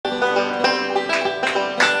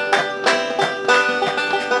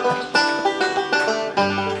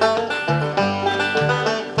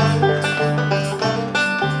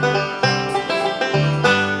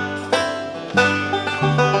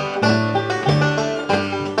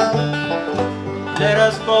Let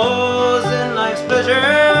us pause in life's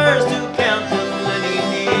pleasures to count the many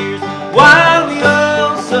years, while we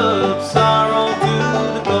all sub sorrow to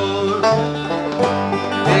the core.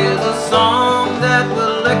 There's a song that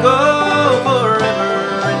will echo forever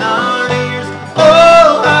in our ears.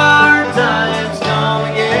 Oh, hard times come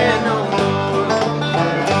again no more.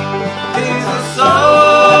 These are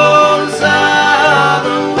songs of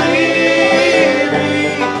the weary.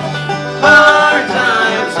 Hard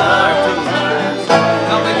times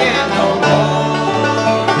come again no more.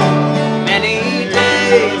 Many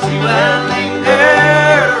days you have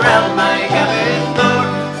lingered around my cabin door.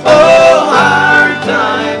 Oh, hard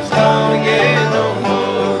times come again no more.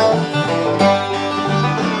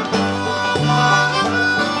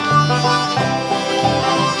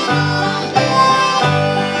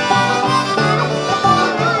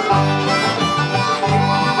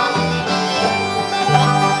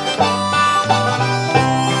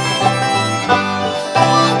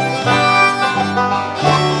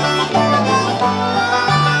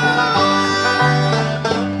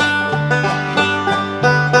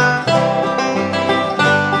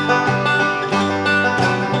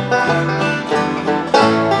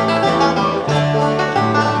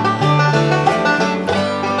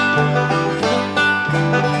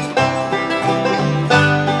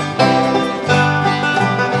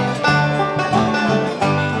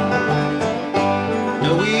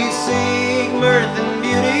 We sing mirth and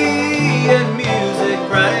beauty and music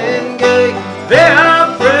bright and gay. There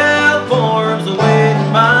are frail forms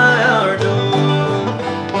awaiting by our door.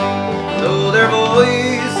 Though their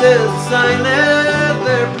voices silent,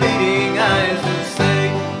 their pleading eyes do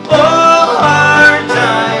say, oh, hard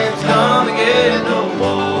times come again no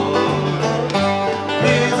more.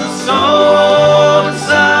 These are songs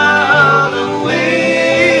of the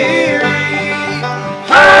weary.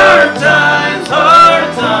 Hard times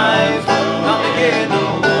come again no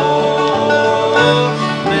more.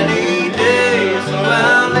 Many days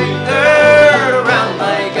I lingered around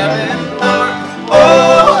my cabin door.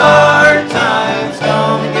 Oh, hard times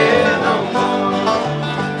come again no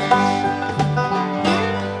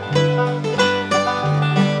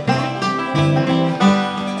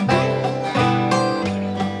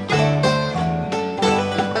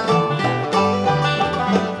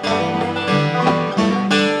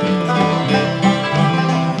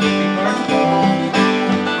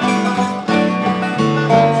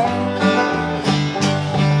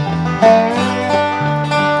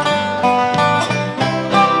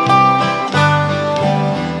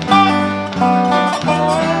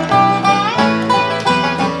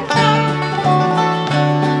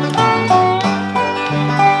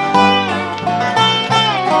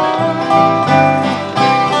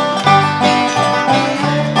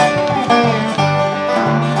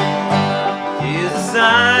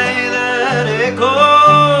sigh that echoes